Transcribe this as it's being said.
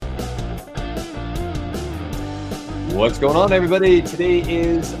What's going on, everybody? Today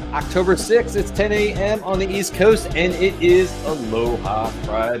is October 6th. It's 10 a.m. on the East Coast, and it is Aloha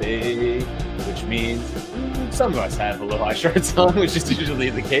Friday, which means some of us have Aloha shirts on, which is usually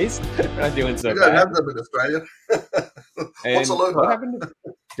the case. We're not doing so We don't bad. have them in Australia. What's Aloha? What happened?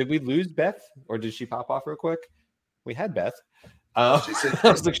 Did we lose Beth, or did she pop off real quick? We had Beth.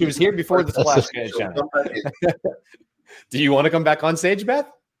 She was here before the splash channel. Do you want to come back on stage,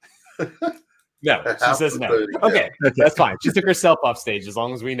 Beth? No, she says no. Okay, that's fine. She took herself off stage. As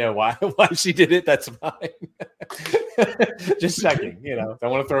long as we know why she did it, that's fine. Just checking. Don't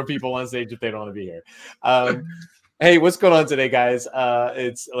want to throw people on stage if they don't want to be here. Hey, what's going on today, guys?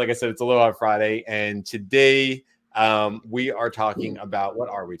 It's like I said, it's Aloha Friday, and today we are talking about what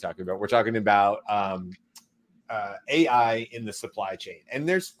are we talking about? We're talking about AI in the supply chain, and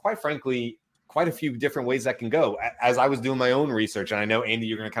there's quite frankly quite a few different ways that can go. As I was doing my own research, and I know, Andy,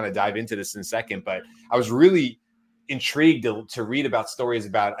 you're going to kind of dive into this in a second, but I was really intrigued to read about stories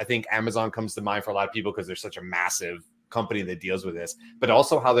about, I think Amazon comes to mind for a lot of people because they're such a massive company that deals with this, but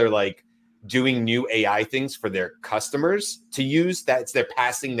also how they're like doing new AI things for their customers to use. They're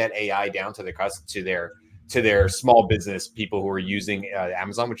passing that AI down to their small business people who are using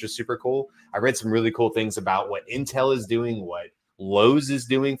Amazon, which is super cool. I read some really cool things about what Intel is doing, what Lowe's is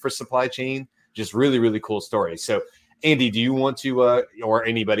doing for supply chain. Just really, really cool stories. So, Andy, do you want to, or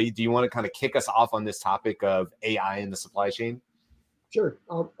anybody, do you want to kind of kick us off on this topic of AI in the supply chain? Sure,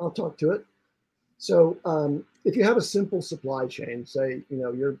 I'll talk to it. So, if you have a simple supply chain, say,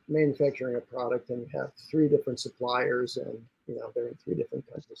 you're manufacturing a product and you have 3 different suppliers and, they're in 3 different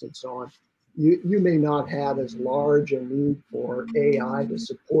countries and so on, you may not have as large a need for AI to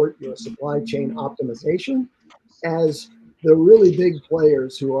support your supply chain optimization as the really big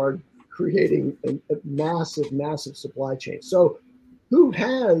players who are creating a massive supply chain. So who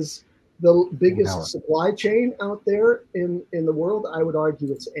has the biggest supply chain out there in the world? I would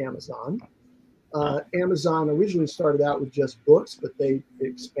argue it's Amazon. Amazon originally started out with just books, but they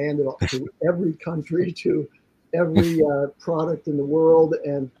expanded to every country, to every product in the world,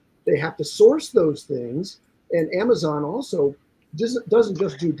 and they have to source those things. And Amazon also doesn't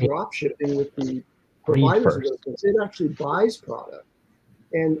just do drop shipping with the providers of those things. It actually buys product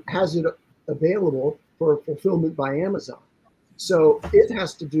and has it available for fulfillment by Amazon. So it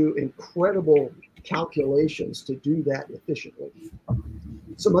has to do incredible calculations to do that efficiently.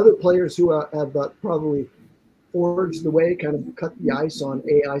 Some other players who have probably forged the way, kind of cut the ice on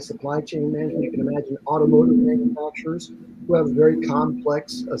AI supply chain management. You can imagine automotive manufacturers who have very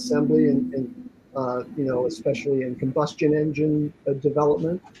complex assembly and especially in combustion engine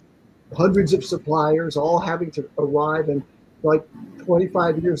development. Hundreds of suppliers all having to arrive, and like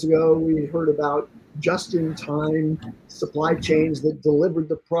 25 years ago, we heard about just-in-time supply chains that delivered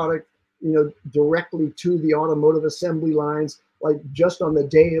the product, directly to the automotive assembly lines, like just on the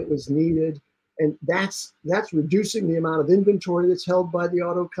day it was needed. And that's reducing the amount of inventory that's held by the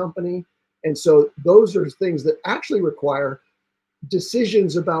auto company. And so those are things that actually require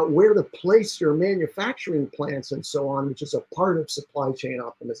decisions about where to place your manufacturing plants and so on, which is a part of supply chain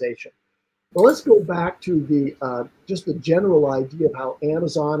optimization. Well, let's go back to the just the general idea of how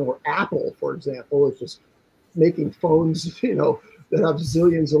Amazon or Apple, for example, is just making phones, that have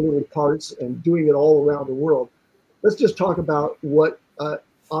zillions of little parts and doing it all around the world. Let's just talk about what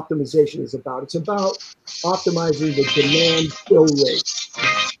optimization is about. It's about optimizing the demand fill rate.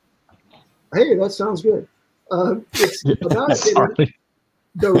 Hey, that sounds good. It's about getting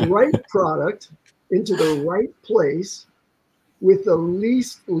the right product into the right place with the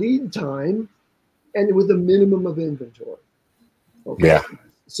least lead time and with a minimum of inventory. Okay. Yeah.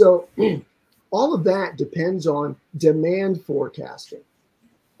 So all of that depends on demand forecasting.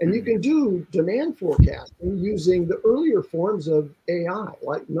 And you can do demand forecasting using the earlier forms of AI,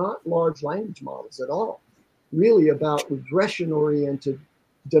 like not large language models at all, really about regression-oriented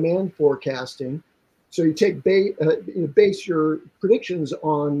demand forecasting. So you take base your predictions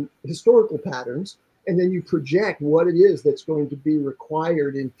on historical patterns, and then you project what it is that's going to be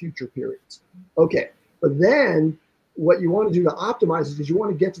required in future periods. Okay, but then what you want to do to optimize is you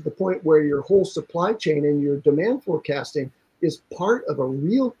want to get to the point where your whole supply chain and your demand forecasting is part of a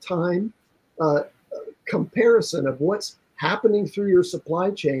real-time comparison of what's happening through your supply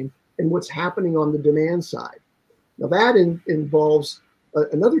chain and what's happening on the demand side. Now that involves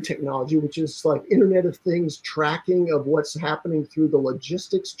another technology, which is like Internet of Things tracking of what's happening through the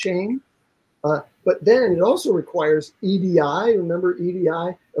logistics chain. But then it also requires EDI. Remember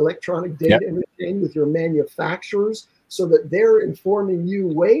EDI, electronic data interchange with your manufacturers, so that they're informing you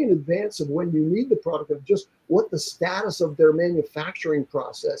way in advance of when you need the product, of just what the status of their manufacturing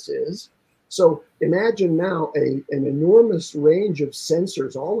process is, So imagine now an enormous range of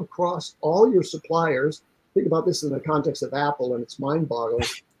sensors all across all your suppliers. Think about this in the context of Apple, and it's mind-boggling.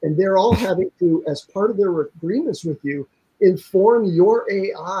 And they're all having to, as part of their agreements with you, inform your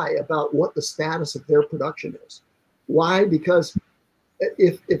AI about what the status of their production is. Why? Because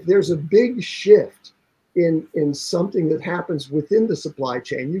if there's a big shift in something that happens within the supply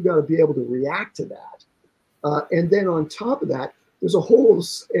chain, you've got to be able to react to that. And then on top of that, there's a whole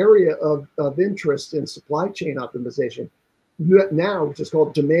area of interest in supply chain optimization now, which is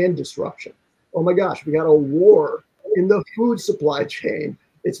called demand disruption. Oh my gosh, we got a war in the food supply chain.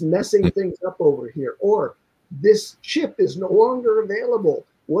 It's messing things up over here. Or this chip is no longer available.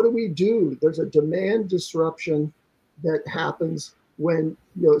 What do we do? There's a demand disruption that happens when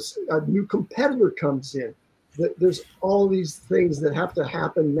a new competitor comes in. There's all these things that have to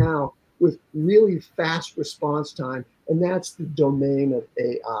happen now with really fast response time, and that's the domain of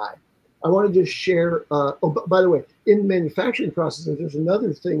AI. I want to just share, by the way, in manufacturing processes, there's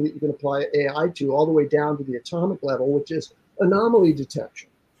another thing that you can apply AI to all the way down to the atomic level, which is anomaly detection.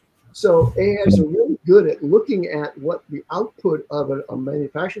 So AIs are really good at looking at what the output of a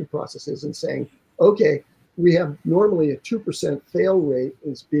manufacturing process is and saying, okay, we have normally a 2% fail rate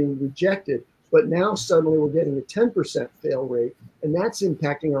is being rejected, but now suddenly we're getting a 10% fail rate, and that's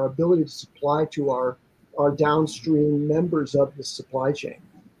impacting our ability to supply to our downstream members of the supply chain.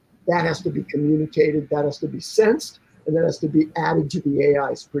 That has to be communicated, that has to be sensed, and that has to be added to the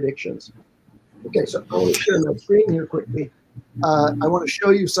AI's predictions. Okay, so I want to share my screen here quickly. I want to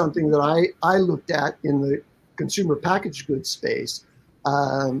show you something that I looked at in the consumer packaged goods space.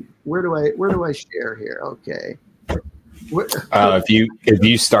 Where do I share here? Okay. If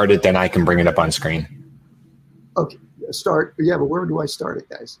you start it, then I can bring it up on screen. Okay, start. Yeah, but where do I start it,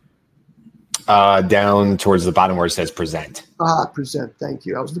 guys? Down towards the bottom where it says present. Present. Thank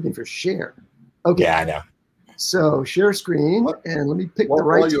you. I was looking for share. Okay. Yeah, I know. So share screen, and let me pick the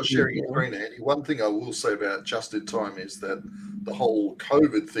right. While you're sharing your screen, Andy, one thing I will say about just in time is that the whole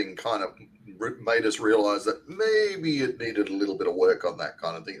COVID thing kind of made us realize that maybe it needed a little bit of work on that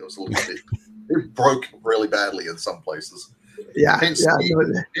kind of thing. It was a little bit, it broke really badly in some places. Yeah. Hence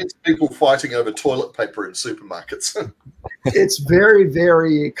people fighting over toilet paper in supermarkets. It's very,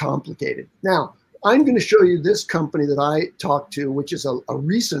 very complicated. Now, I'm going to show you this company that I talked to, which is a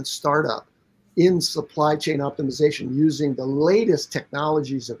recent startup in supply chain optimization using the latest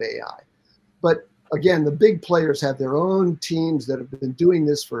technologies of AI. But again, the big players have their own teams that have been doing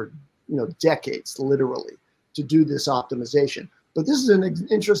this for decades, literally, to do this optimization. But this is an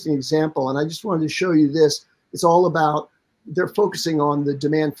interesting example, and I just wanted to show you this. It's all about, they're focusing on the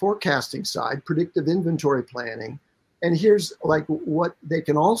demand forecasting side, predictive inventory planning. And here's like what they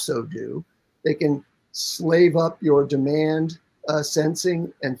can also do. They can slave up your demand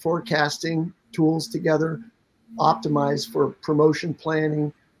sensing and forecasting tools together, optimize for promotion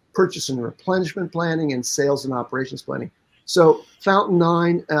planning, purchase and replenishment planning, and sales and operations planning. So Fountain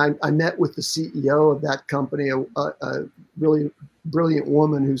 9, I met with the CEO of that company, a really brilliant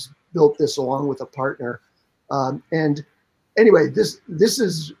woman who's built this along with a partner. And anyway, this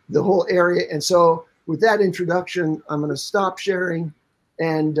is the whole area. And so with that introduction, I'm going to stop sharing.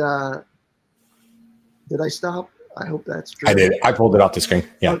 And did I stop? I hope that's true. I did. I pulled it off the screen.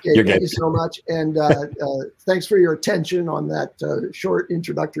 Yeah, okay, you're good. Thank you so much. And thanks for your attention on that short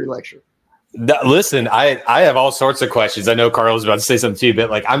introductory lecture. Listen, I have all sorts of questions. I know Carl was about to say something too,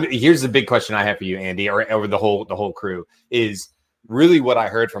 but here's the big question I have for you, Andy, or over the whole crew, is really what I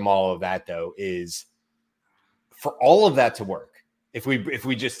heard from all of that though is for all of that to work. If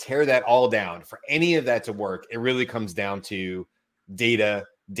we just tear that all down, for any of that to work, it really comes down to data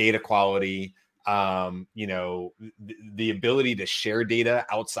quality, the ability to share data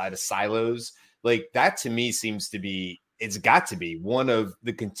outside of silos. Like that to me seems to be, it's got to be one of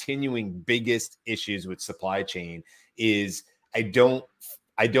the continuing biggest issues with supply chain is I don't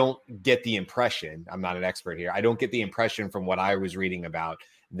get the impression, I'm not an expert here, I don't get the impression from what I was reading about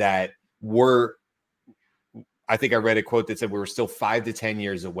that I think I read a quote that said we were still 5 to 10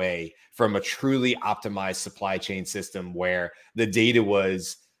 years away from a truly optimized supply chain system where the data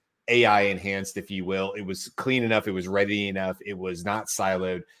was AI enhanced, if you will. It was clean enough. It was ready enough. It was not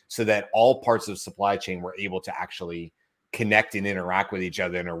siloed so that all parts of supply chain were able to actually connect and interact with each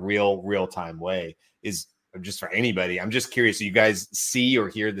other in a real-time way. Is just for anybody. I'm just curious. Do you guys see or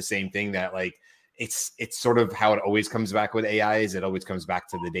hear the same thing that like it's sort of how it always comes back with AI is it always comes back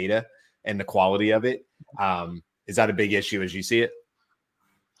to the data and the quality of it. Is that a big issue as you see it?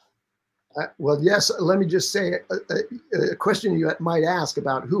 Well, yes. Let me just say a question you might ask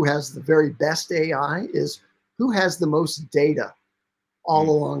about who has the very best AI is who has the most data all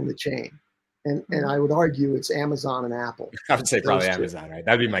along the chain. and I would argue it's Amazon and Apple. I would say probably Those two. Amazon, right?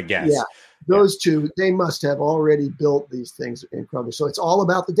 That'd be my guess. Yeah, those two, they must have already built these things incredibly. So it's all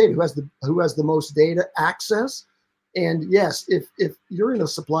about the data. Who has the most data access? And yes, if you're in a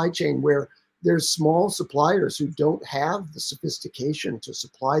supply chain where there's small suppliers who don't have the sophistication to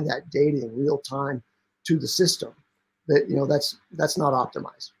supply that data in real time to the system, that's not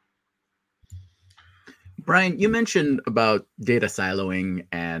optimized. Brian, you mentioned about data siloing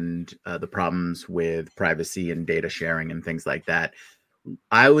and the problems with privacy and data sharing and things like that.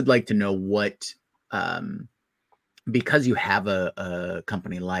 I would like to know what, because you have a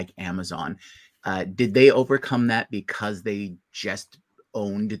company like Amazon, did they overcome that because they just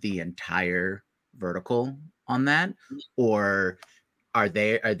owned the entire vertical on that, or are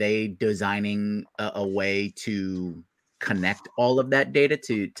they designing a way to connect all of that data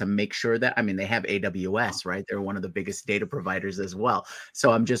to make sure that, I mean, they have AWS, right? They're one of the biggest data providers as well.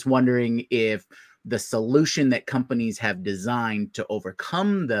 So I'm just wondering if the solution that companies have designed to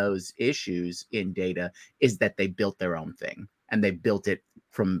overcome those issues in data is that they built their own thing and they built it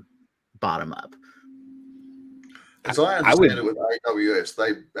from bottom up. As I understand it with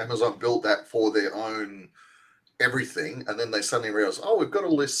AWS, Amazon built that for their own everything, and then they suddenly realized, oh, we've got a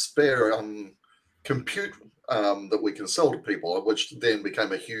list spare compute that we can sell to people, which then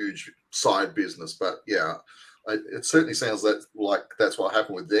became a huge side business. But yeah, it certainly sounds like that's what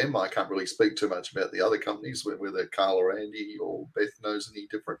happened with them. I can't really speak too much about the other companies, whether Carl or Andy or Beth knows any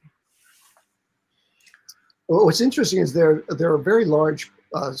different. Well, what's interesting is there are very large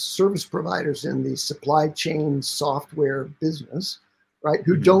service providers in the supply chain software business, right,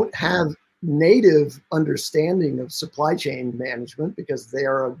 who don't have native understanding of supply chain management because they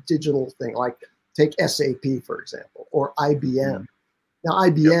are a digital thing. Like take SAP, for example, or IBM. Now,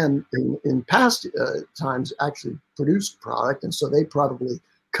 IBM in past times actually produced product, and so they probably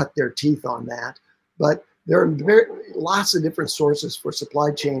cut their teeth on that. But there are lots of different sources for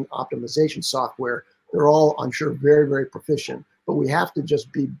supply chain optimization software. They're all, I'm sure, very, very proficient. But we have to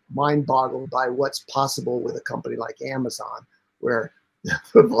just be mind-boggled by what's possible with a company like Amazon, where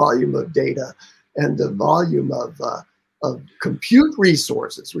the volume of data and the volume of compute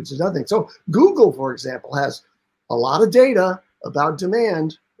resources, which is nothing. So Google, for example, has a lot of data about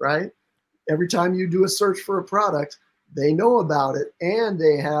demand, right? Every time you do a search for a product, they know about it, and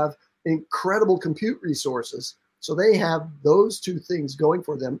they have incredible compute resources. So they have those two things going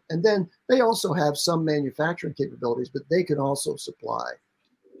for them. And then they also have some manufacturing capabilities, but they can also supply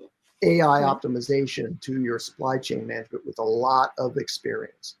AI optimization to your supply chain management with a lot of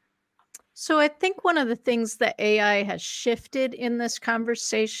experience. So I think one of the things that AI has shifted in this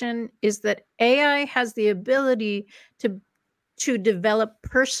conversation is that AI has the ability to develop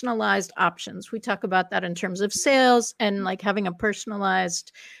personalized options. We talk about that in terms of sales and like having a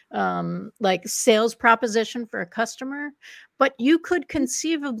personalized like sales proposition for a customer. But you could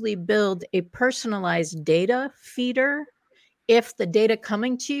conceivably build a personalized data feeder if the data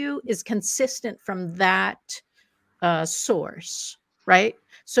coming to you is consistent from that source, right?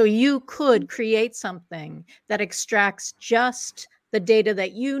 So you could create something that extracts just the data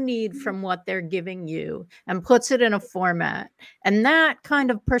that you need from what they're giving you and puts it in a format. And that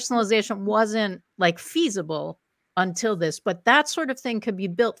kind of personalization wasn't like feasible until this, but that sort of thing could be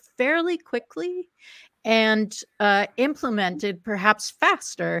built fairly quickly and implemented perhaps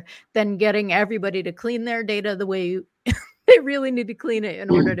faster than getting everybody to clean their data the way they really need to clean it in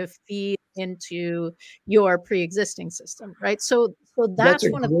order to feed into your pre-existing system, right? So that's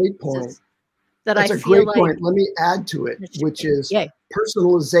one of the great point. That's a great point. Let me add to it, which is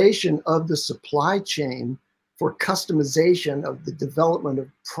personalization of the supply chain for customization of the development of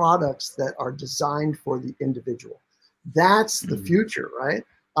products that are designed for the individual. That's the future, right?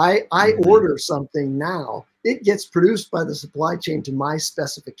 I order something now, it gets produced by the supply chain to my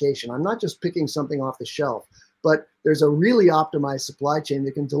specification. I'm not just picking something off the shelf, but there's a really optimized supply chain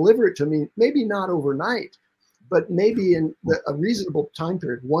that can deliver it to me, maybe not overnight, but maybe in a reasonable time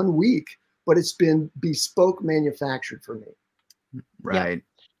period, 1 week, but it's been bespoke manufactured for me. Right.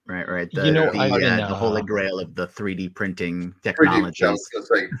 The, You know, the holy grail of the 3D printing technologies. 3D, I was going to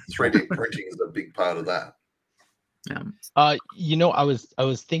say 3D printing is a big part of that. Yeah. You know, I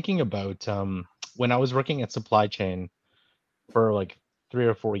was thinking about when I was working at supply chain for like 3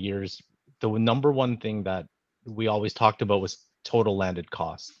 or 4 years, the number one thing that we always talked about was total landed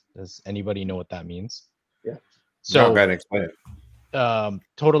cost. Does anybody know what that means? Yeah. So go ahead and explain it.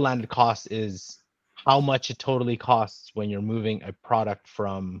 Total landed cost is how much it totally costs when you're moving a product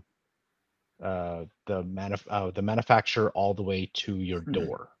from the manufacturer all the way to your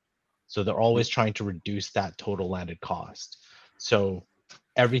door. So they're always trying to reduce that total landed cost. So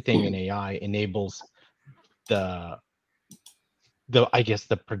everything in AI enables the I guess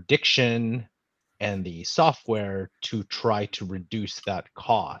the prediction and the software to try to reduce that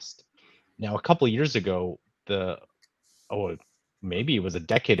cost. Now, a couple of years ago, maybe it was a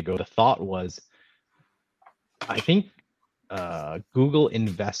decade ago, the thought was, I think Google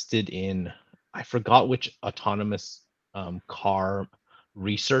invested in, I forgot which autonomous car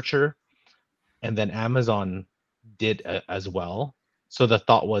researcher, and then Amazon did as well. So the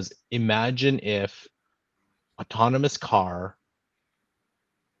thought was, imagine if autonomous car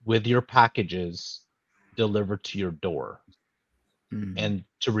with your packages delivered to your door, and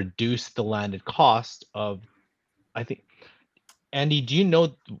to reduce the landed cost of, I think, Andy, do you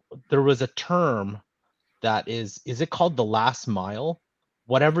know there was a term that is it called the last mile?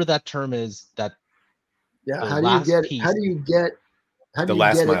 Whatever that term is, that Yeah. the How do you last get piece. how do you get The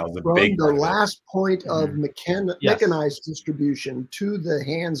last it mile is a from big the part of it. last point of Yes. mechanized distribution to the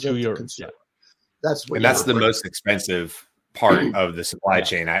hands To of the your- consumer? That's what And that's the you're- most expensive part of the supply Yeah.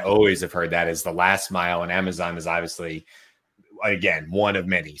 chain. I always have heard that is the last mile, and Amazon is obviously, again, one of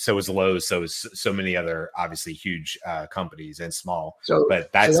many. So is Lowe's, so is so many other obviously huge companies and small. So,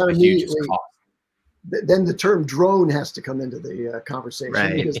 But that's that the hugest immediately- cost. Then the term drone has to come into the conversation.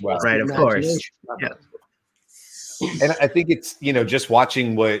 Right. Because Well, that's right, the of course. imagination of Yeah. it. And I think it's, just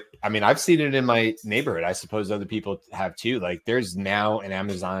watching I've seen it in my neighborhood. I suppose other people have too. Like there's now an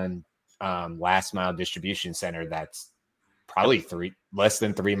Amazon last mile distribution center that's probably less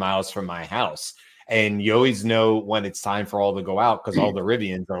than 3 miles from my house. And you always know when it's time for all to go out because all the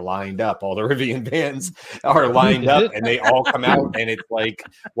Rivians are lined up. All the Rivian vans are lined up and they all come out. And it's like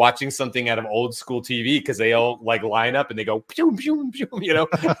watching something out of old school TV because they all like line up and they go, pew, pew, pew,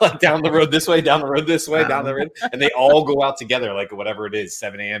 like down the road this way, down the road this way, down the road. And they all go out together, like whatever it is,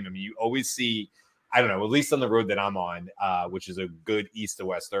 7 a.m. I mean, you always see, I don't know, at least on the road that I'm on, which is a good east to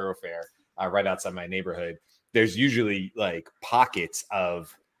west thoroughfare right outside my neighborhood. There's usually like pockets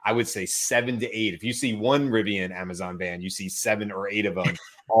of, I would say 7 to 8. If you see one Rivian Amazon van, you see 7 or 8 of them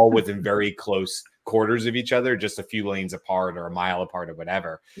all within very close quarters of each other, just a few lanes apart or a mile apart or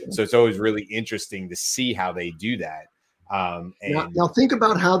whatever. So it's always really interesting to see how they do that. Now think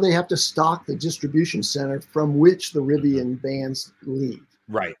about how they have to stock the distribution center from which the Rivian vans leave.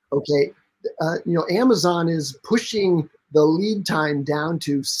 Right. Okay. Amazon is pushing the lead time down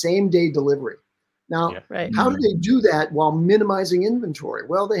to same day delivery. Now, Right. how do they do that while minimizing inventory?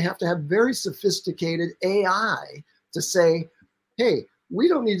 Well, they have to have very sophisticated AI to say, hey, we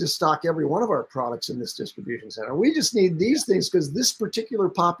don't need to stock every one of our products in this distribution center. We just need these things because this particular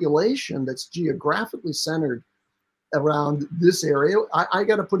population that's geographically centered around this area, I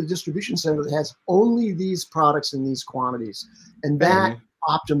got to put a distribution center that has only these products in these quantities. And that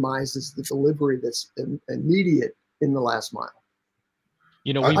optimizes the delivery that's immediate in the last mile.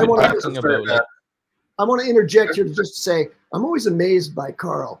 We've I been wanna- talking about I want to interject here to just say I'm always amazed by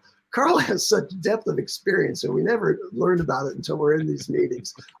Carl. Carl has such depth of experience, and we never learn about it until we're in these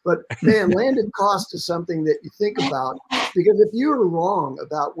meetings. But man, landed cost is something that you think about, because if you are wrong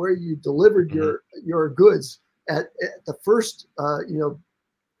about where you delivered your goods at the first,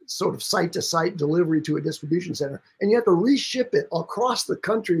 sort of site-to-site delivery to a distribution center, and you have to reship it across the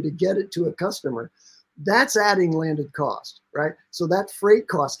country to get it to a customer, that's adding landed cost, right? So that freight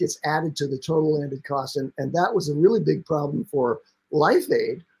cost gets added to the total landed cost. And that was a really big problem for Life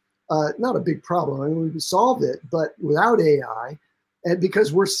Aid. Not a big problem. I mean, we solved it, but without AI, and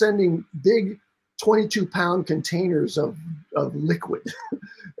because we're sending big 22-pound containers of liquid,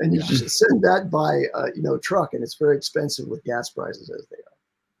 and you just send that by truck, and it's very expensive with gas prices as they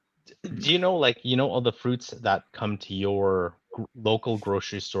are. Do you know, all the fruits that come to your local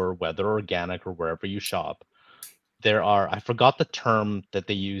grocery store, whether organic or wherever you shop, there are, I forgot the term that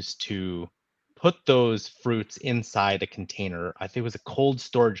they use to put those fruits inside a container. I think it was a cold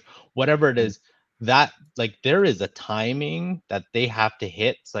storage, whatever it is, that there is a timing that they have to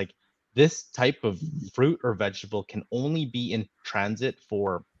hit. It's like this type of fruit or vegetable can only be in transit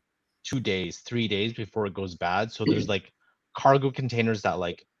for 2 days, 3 days before it goes bad. So there's cargo containers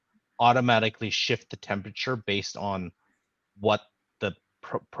that automatically shift the temperature based on what the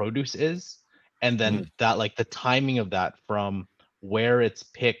produce is, and then that the timing of that from where it's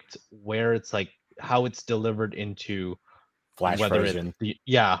picked, where it's how it's delivered into Flash frozen.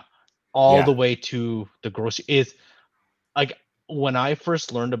 All the way to the grocery is when I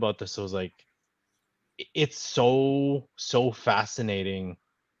first learned about this, I was it's so fascinating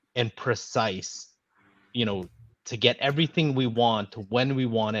and precise, to get everything we want, when we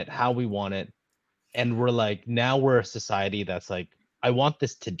want it, how we want it. And we're now we're a society that's I want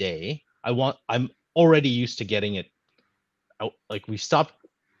this today. I'm already used to getting it out. We stopped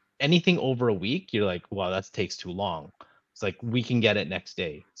anything over a week, you're like, wow, that takes too long. It's like we can get it next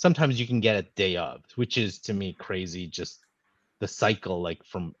day. Sometimes you can get it day of, which is to me crazy. Just the cycle, like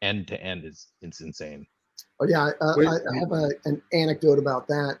from end to end, it's insane. Oh yeah, I have an anecdote about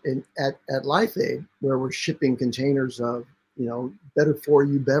that. At Life Aid, where we're shipping containers of better for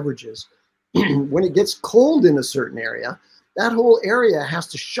you beverages, when it gets cold in a certain area, that whole area has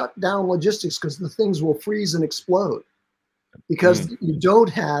to shut down logistics because the things will freeze and explode because you don't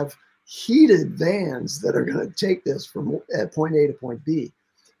have heated vans that are going to take this from point A to point B.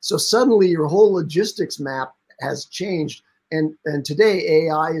 So suddenly your whole logistics map has changed. And today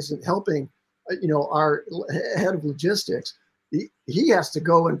AI isn't helping, our head of logistics. He has to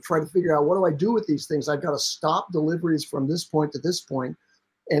go and try to figure out, what do I do with these things? I've got to stop deliveries from this point to this point,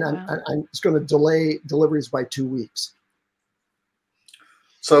 and I'm just going to delay deliveries by 2 weeks.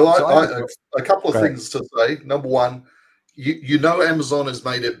 So I a couple of things to say. Number one, Amazon has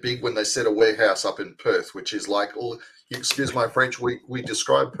made it big when they set a warehouse up in Perth, which is like, excuse my French, we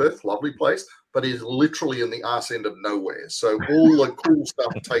describe Perth, lovely place, but it's literally in the arse end of nowhere. So all the cool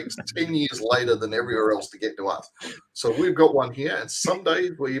stuff takes 10 years later than everywhere else to get to us. So we've got one here, and some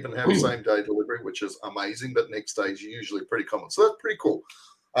days we even have same-day delivery, which is amazing, but next day is usually pretty common. So that's pretty cool.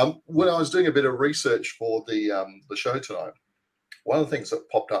 When I was doing a bit of research for the show tonight, one of the things that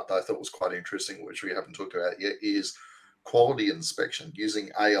popped up that I thought was quite interesting, which we haven't talked about yet, is quality inspection using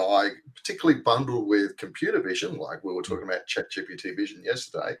AI, particularly bundled with computer vision, like we were talking about ChatGPT Vision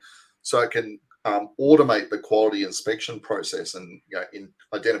yesterday, so it can automate the quality inspection process and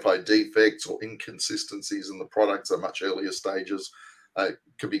identify defects or inconsistencies in the products at much earlier stages. It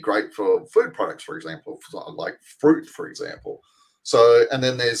could be great for food products, for example, like fruit, for example. So, and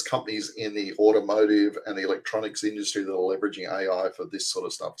then there's companies in the automotive and the electronics industry that are leveraging AI for this sort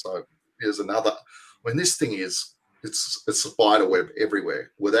of stuff. So here's another, this thing is, it's a spider web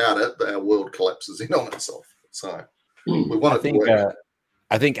everywhere. Without it, our world collapses in on itself. So we want it to work.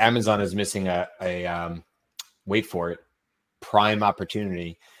 I think Amazon is missing a wait for it, prime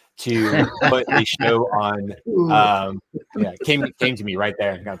opportunity to put a show on. Came to me right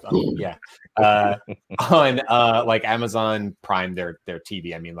there. On like Amazon Prime, their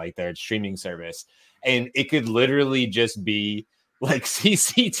TV. I mean, like their streaming service, and it could literally just be like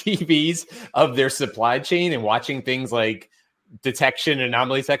CCTVs of their supply chain and watching things like detection,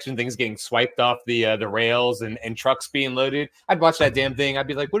 anomaly detection, things getting swiped off the rails and trucks being loaded. I'd watch that damn thing. I'd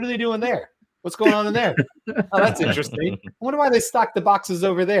be like, what are they doing there? What's going on in there? Oh, that's interesting. I wonder why they stocked the boxes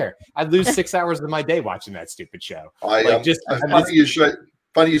over there. I'd lose 6 hours of my day watching that stupid show. Funny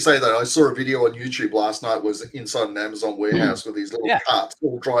you say that. I saw a video on YouTube last night. Was inside an Amazon warehouse with these little carts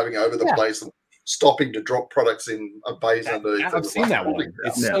all driving over the place and stopping to drop products in a bays underneath. I've seen that one.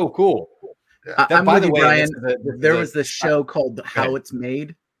 It's so cool. Yeah. I'm with you, Brian. There was this show called How It's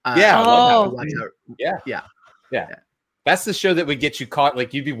Made. Yeah. That's the show that would get you caught.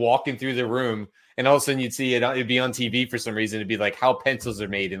 Like you'd be walking through the room and all of a sudden you'd see it. It'd be on TV for some reason. It'd be like how pencils are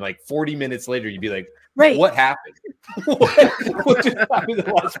made. And like 40 minutes later, you'd be like, what happened? what just happened in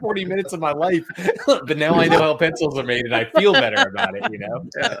the last 40 minutes of my life? But now I know how pencils are made and I feel better about it,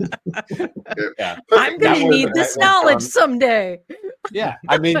 I'm going to need this knowledge someday. Yeah,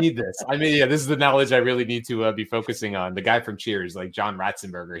 I may need this. This is the knowledge I really need to be focusing on. The guy from Cheers, like John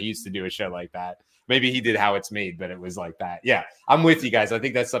Ratzenberger, he used to do a show like that. Maybe he did How It's Made, but it was like that. Yeah, I'm with you guys. I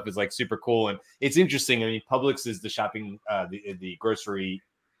think that stuff is like super cool. And it's interesting. I mean, Publix is the shopping, the grocery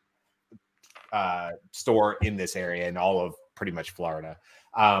store in this area and all of pretty much Florida,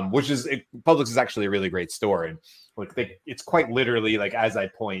 Publix is actually a really great store. And like it's quite literally, like as I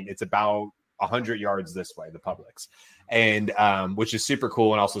point, it's about 100 yards this way, the Publix, and which is super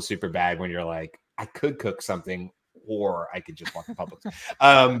cool and also super bad when you're like, I could cook something or I could just walk to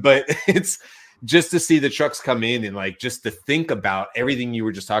Publix. But it's just to see the trucks come in and like just to think about everything you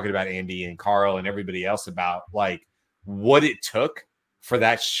were just talking about, Andy and Carl and everybody else, about like what it took for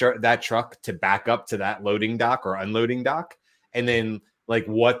that truck to back up to that loading dock or unloading dock, and then like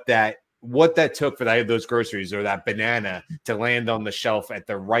what that took for those groceries or that banana to land on the shelf at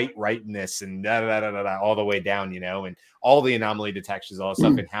the rightness and all the way down, and all the anomaly detections, all that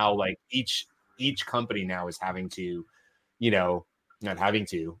stuff, and how like each company now is having to, not having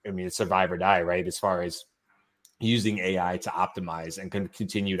to, it's survive or die, right? As far as using AI to optimize and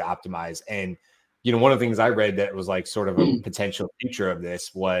continue to optimize. And, one of the things I read that was like sort of a potential future of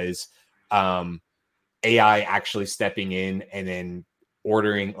this was AI actually stepping in and then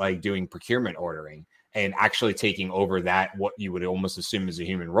ordering, like doing procurement ordering and actually taking over that, what you would almost assume is a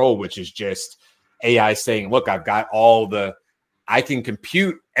human role, which is just AI saying, look, I've got I can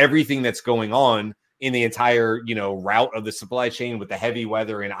compute everything that's going on in the entire, route of the supply chain with the heavy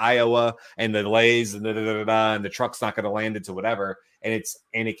weather in Iowa and the delays and and the truck's not going to land into whatever. And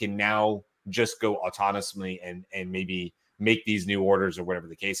it can now just go autonomously and maybe make these new orders or whatever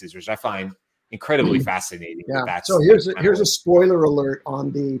the case is, which I find incredibly fascinating. Yeah. So here's a spoiler alert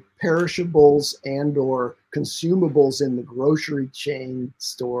on the perishables and or consumables in the grocery chain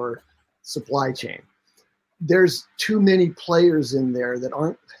store supply chain. There's too many players in there that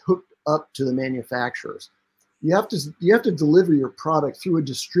aren't hooked up to the manufacturers. You have to deliver your product through a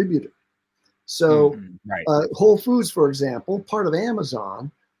distributor. So Whole Foods, for example, part of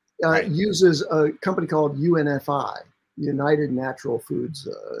Amazon, uses a company called UNFI, United Natural Foods,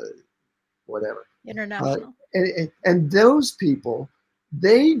 whatever. International. And those people,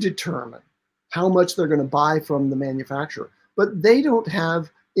 they determine how much they're going to buy from the manufacturer, but they don't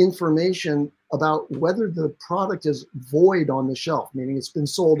have information about whether the product is void on the shelf, meaning it's been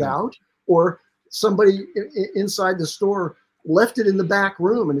sold out, or somebody inside the store left it in the back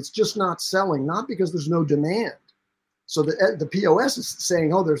room and it's just not selling, not because there's no demand. So the POS is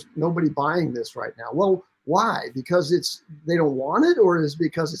saying, oh, there's nobody buying this right now. Well, why? Because they don't want it, or is it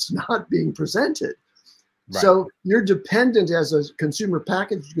because it's not being presented? Right. So you're dependent as a consumer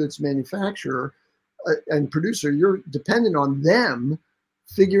packaged goods manufacturer and producer, you're dependent on them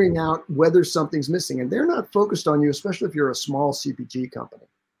figuring out whether something's missing. And they're not focused on you, especially if you're a small CPG company.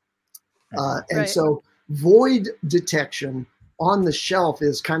 And so void detection on the shelf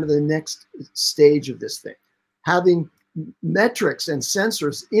is kind of the next stage of this thing. Having metrics and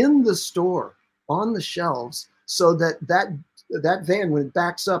sensors in the store on the shelves so that van, when it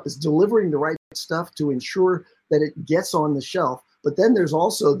backs up, is delivering the right stuff to ensure that it gets on the shelf. But then there's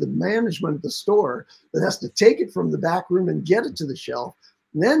also the management of the store that has to take it from the back room and get it to the shelf.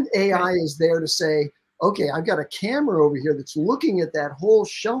 And then AI is there to say, okay, I've got a camera over here that's looking at that whole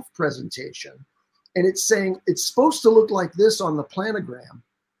shelf presentation. And it's saying it's supposed to look like this on the planogram,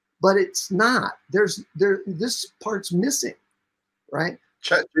 but it's not. This part's missing, right?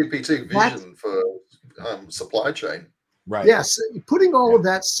 ChatGPT vision for supply chain. Right. Yes, putting all of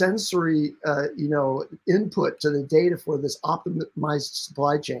that sensory, input to the data for this optimized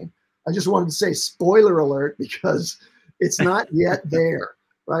supply chain. I just wanted to say spoiler alert because it's not yet there,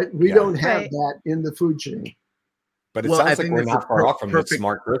 right? We don't have that in the food chain. But it sounds like we're not far off from the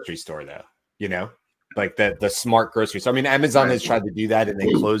smart grocery store, though. Like the smart grocery store. I mean, Amazon has tried to do that, and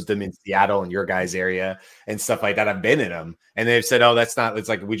they closed them in Seattle and your guys' area and stuff like that. I've been in them, and they've said, "Oh, that's not." It's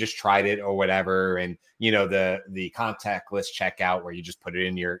like we just tried it or whatever. And the contactless checkout where you just put it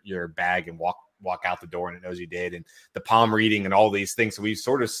in your bag and walk out the door, and it knows you did, and the palm reading and all these things. So we've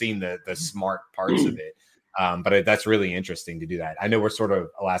sort of seen the smart parts of it. But that's really interesting to do that. I know we're sort of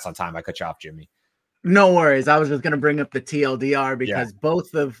last on time. I cut you off, Jimmy. No worries. I was just going to bring up the TLDR because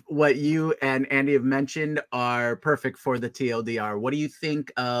both of what you and Andy have mentioned are perfect for the TLDR. What do you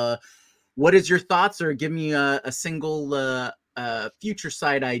think? What is your thoughts, or give me a single future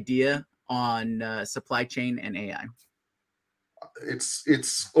side idea on supply chain and AI?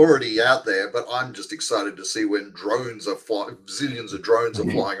 It's already out there, but I'm just excited to see when drones are flying, zillions of drones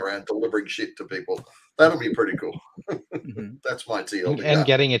are flying around delivering shit to people. That'll be pretty cool. That's my TLDR. And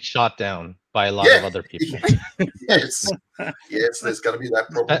getting it shot down by a lot of other people. Yes, there's going to be that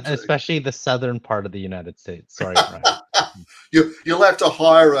problem too. Especially the southern part of the United States. Sorry, Ryan. You'll have to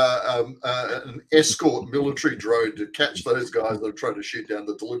hire an escort military drone to catch those guys that are trying to shoot down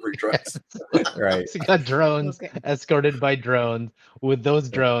the delivery trucks. Right. So you got drones escorted by drones, with those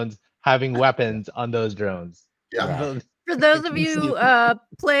drones having weapons on those drones. Yeah. For those of you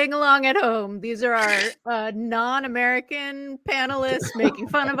playing along at home, these are our non-American panelists making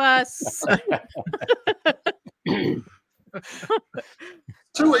fun of us. Too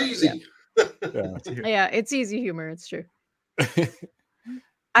easy. Yeah, it's easy humor. It's true.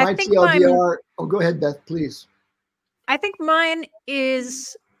 I think TLDR. Oh, go ahead, Beth, please. I think mine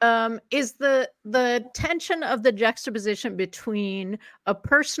is the tension of the juxtaposition between a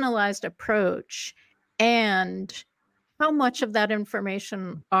personalized approach and how much of that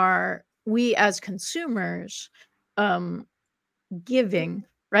information are we as consumers giving,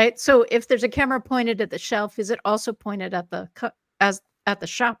 right? So if there's a camera pointed at the shelf, is it also pointed at the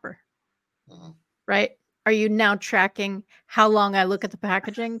shopper, right? Are you now tracking how long I look at the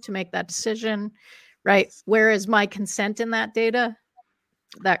packaging to make that decision, right? Where is my consent in that data?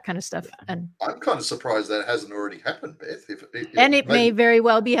 That kind of stuff. And I'm kind of surprised that hasn't already happened, Beth. It may very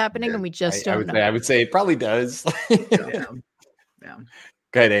well be happening, and we just don't know. I would say it probably does. Yeah.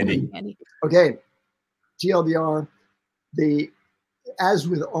 Go ahead, Andy. Okay. TLDR, as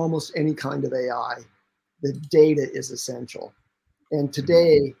with almost any kind of AI, the data is essential. And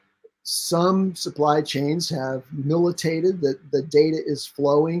today, Some supply chains have militated that the data is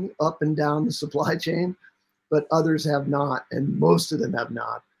flowing up and down the supply chain, but others have not, and most of them have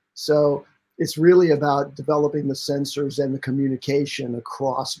not. So it's really about developing the sensors and the communication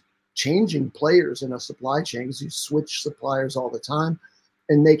across changing players in a supply chain, because you switch suppliers all the time,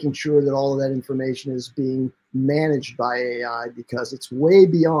 and making sure that all of that information is being managed by AI, because it's way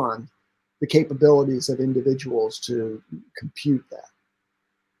beyond the capabilities of individuals to compute that.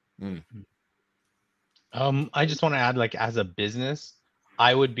 I just want to add, like, as a business,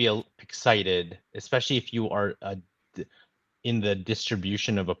 I would be excited, especially if you are in the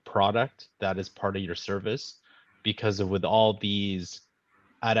distribution of a product that is part of your service, because with all these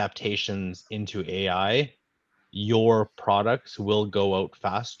adaptations into AI, your products will go out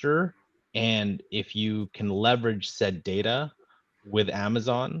faster. And if you can leverage said data with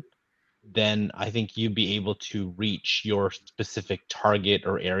Amazon, then I think you'd be able to reach your specific target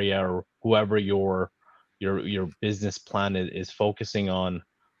or area, or whoever your business plan is focusing on.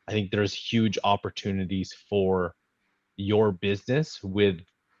 I think there's huge opportunities for your business with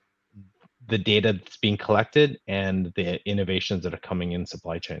the data that's being collected and the innovations that are coming in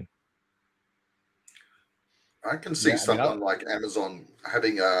supply chain. I can see someone like Amazon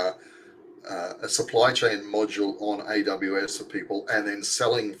having a supply chain module on AWS for people, and then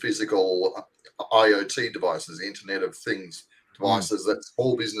selling physical IoT devices, Internet of Things devices that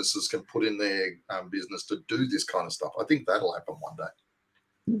small businesses can put in their business to do this kind of stuff. I think that'll happen one day.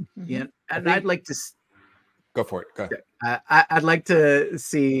 Yeah, and I'd like to go for it. Go ahead. I'd like to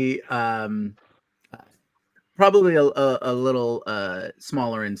see probably a little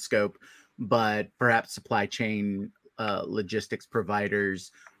smaller in scope, but perhaps supply chain logistics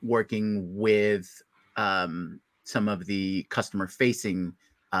providers working with some of the customer facing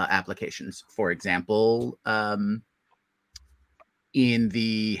applications. For example, in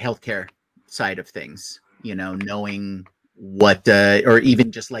the healthcare side of things, knowing what, or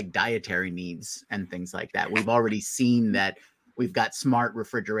even just like dietary needs and things like that. We've already seen that we've got smart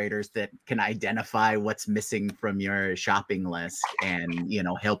refrigerators that can identify what's missing from your shopping list and,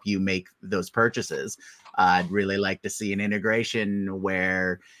 help you make those purchases. I'd really like to see an integration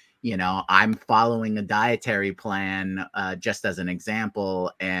where, I'm following a dietary plan, just as an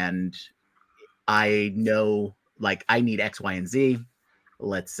example, and I know, like, I need X, Y, and Z.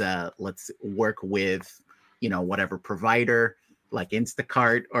 Let's work with, whatever provider like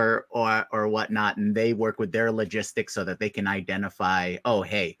Instacart or whatnot, and they work with their logistics so that they can identify, oh,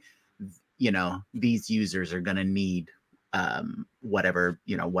 hey, these users are going to need whatever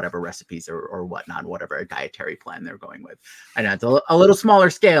recipes or whatnot, whatever dietary plan they're going with. I know it's a little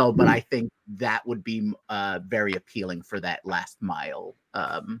smaller scale, but I think that would be very appealing for that last mile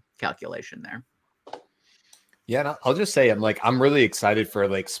calculation there. Yeah, and I'll just say I'm really excited for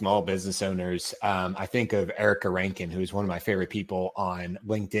like small business owners. I think of Erica Rankin, who's one of my favorite people on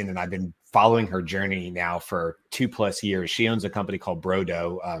LinkedIn, and I've been following her journey now for 2+ years. She owns a company called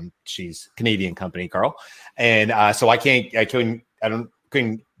Brodo. She's a Canadian company, Carl, and so I couldn't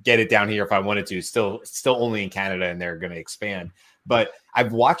get it down here if I wanted to. Still only in Canada, and they're going to expand. But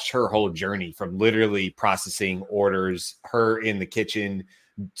I've watched her whole journey from literally processing orders, her in the kitchen,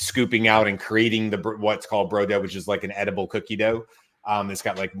 scooping out and creating what's called Brodo, which is like an edible cookie dough. It's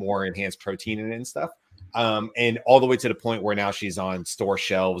got like more enhanced protein in it and stuff. And all the way to the point where now she's on store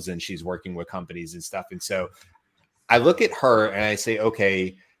shelves and she's working with companies and stuff. And so I look at her and I say,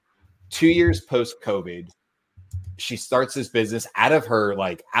 okay, 2 years post-COVID, she starts this business out of her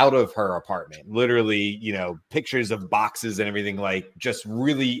apartment, literally, pictures of boxes and everything, like just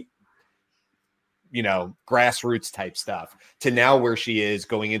really, grassroots type stuff, to now where she is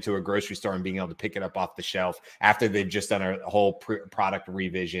going into a grocery store and being able to pick it up off the shelf after they've just done a whole product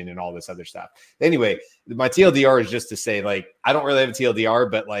revision and all this other stuff. Anyway, my TLDR is just to say, like, I don't really have a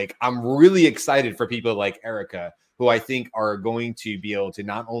TLDR, but like, I'm really excited for people like Erica, who I think are going to be able to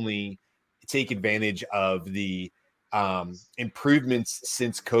not only take advantage of the improvements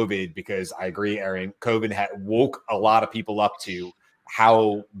since COVID, because I agree, Aaron, COVID woke a lot of people up to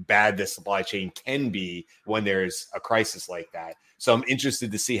how bad the supply chain can be when there's a crisis like that. So I'm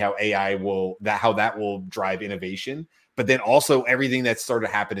interested to see how AI how that will drive innovation, but then also everything that started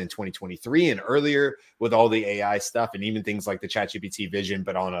to happen in 2023 and earlier with all the AI stuff, and even things like the ChatGPT vision,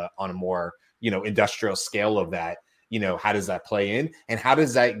 but on a more, industrial scale of that, how does that play in, and how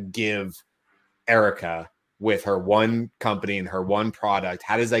does that give Erica, with her one company and her one product,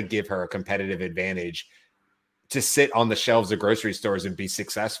 how does that give her a competitive advantage to sit on the shelves of grocery stores and be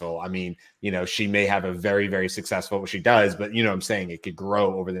successful? I mean, she may have a very, very successful, what she does, but I'm saying it could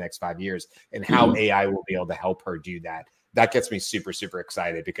grow over the next 5 years, and how AI will be able to help her do that. that gets me super, super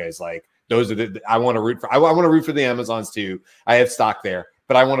excited because like those are I want to root for. I want to root for the Amazons too. I have stock there,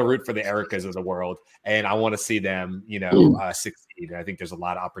 but I want to root for the Ericas of the world, and I want to see them, succeed. And I think there's a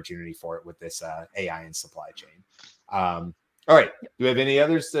lot of opportunity for it with this AI and supply chain. All right, do we have any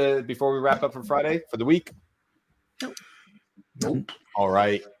others before we wrap up for Friday for the week? Nope. All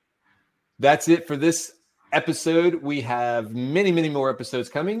right, that's it for this episode. We have many, many more episodes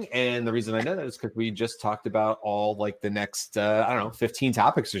coming, and the reason I know that is because we just talked about all like the next 15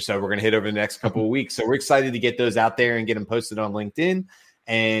 topics or so we're going to hit over the next couple of weeks. So we're excited to get those out there and get them posted on LinkedIn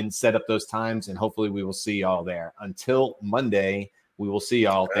and set up those times, and hopefully we will see y'all there. Until Monday, we will see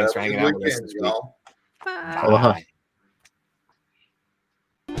y'all. Thanks for hanging out with us this week. Bye. Bye.